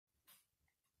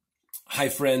Hi,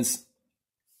 friends.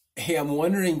 Hey, I'm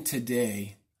wondering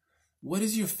today, what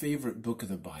is your favorite book of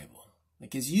the Bible?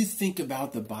 Like, as you think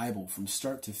about the Bible from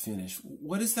start to finish,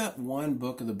 what is that one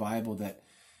book of the Bible that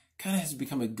kind of has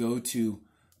become a go-to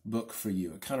book for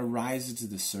you? It kind of rises to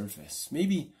the surface.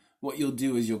 Maybe what you'll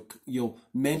do is you'll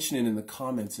mention it in the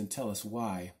comments and tell us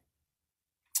why.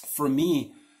 For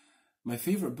me, my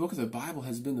favorite book of the Bible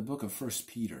has been the book of 1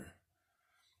 Peter.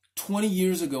 20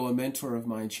 years ago, a mentor of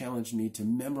mine challenged me to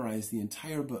memorize the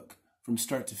entire book from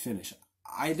start to finish.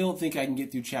 I don't think I can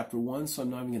get through chapter 1, so I'm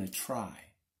not even going to try.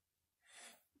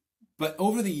 But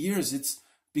over the years, it's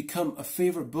become a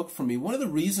favorite book for me. One of the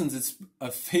reasons it's a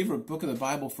favorite book of the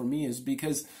Bible for me is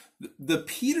because the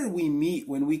Peter we meet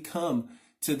when we come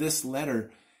to this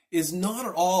letter is not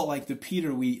at all like the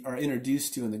Peter we are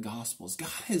introduced to in the Gospels. God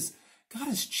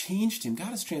has changed him. God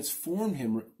has transformed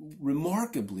him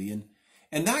remarkably.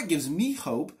 And that gives me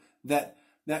hope that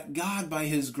God, by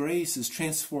his grace, is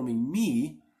transforming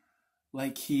me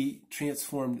like he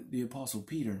transformed the Apostle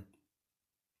Peter.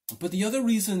 But the other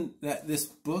reason that this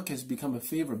book has become a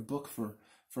favorite book for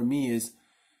me is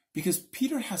because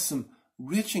Peter has some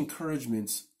rich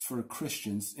encouragements for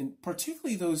Christians, and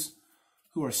particularly those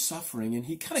who are suffering. And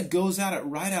he kind of goes at it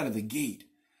right out of the gate.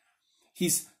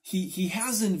 He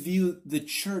has in view the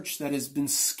church that has been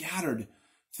scattered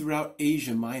throughout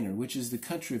Asia Minor, which is the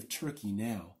country of Turkey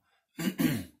now.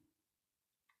 And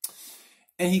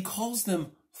he calls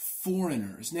them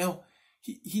foreigners. Now,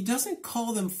 he doesn't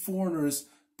call them foreigners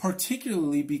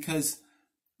particularly because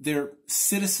they're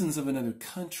citizens of another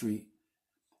country.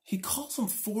 He calls them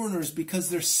foreigners because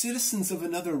they're citizens of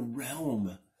another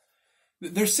realm.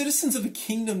 They're citizens of a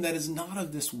kingdom that is not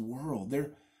of this world.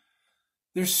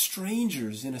 They're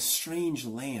strangers in a strange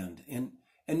land. And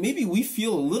maybe we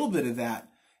feel a little bit of that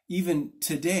even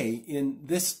today in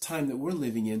this time that we're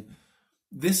living in.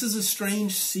 This is a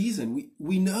strange season.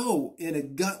 We know in a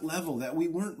gut level that we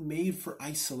weren't made for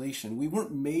isolation. We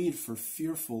weren't made for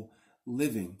fearful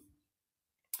living.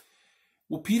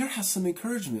 Well, Peter has some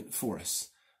encouragement for us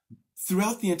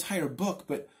throughout the entire book,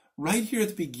 but right here at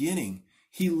the beginning,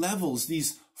 he levels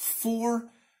these 4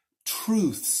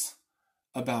 truths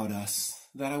about us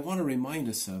that I want to remind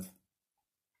us of.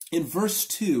 In verse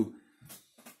 2,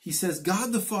 he says,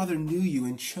 God the Father knew you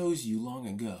and chose you long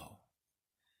ago,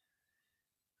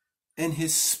 and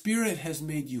his Spirit has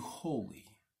made you holy.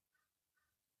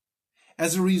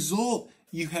 As a result,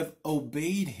 you have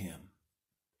obeyed him,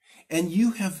 and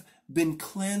you have been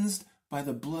cleansed by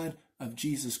the blood of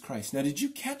Jesus Christ. Now, did you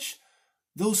catch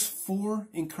those 4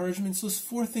 encouragements, those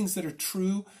 4 things that are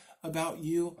true about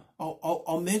you?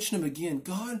 I'll mention them again.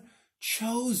 God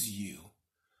chose you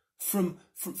from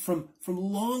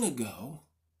long ago.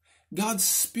 God's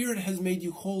Spirit has made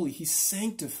you holy. He's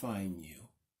sanctifying you.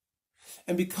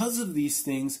 And because of these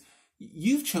things,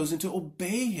 you've chosen to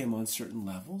obey him on certain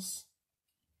levels.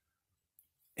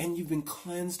 And you've been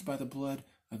cleansed by the blood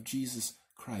of Jesus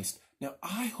Christ. Now,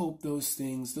 I hope those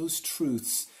things, those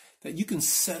truths, that you can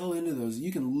settle into those,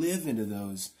 you can live into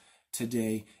those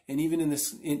today, and even in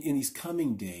these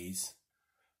coming days,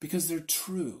 because they're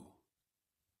true.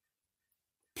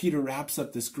 Peter wraps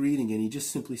up this greeting and he just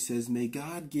simply says, may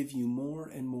God give you more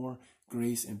and more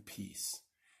grace and peace.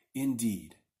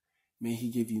 Indeed, may he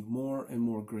give you more and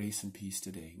more grace and peace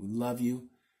today. We love you.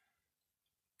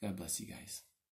 God bless you guys.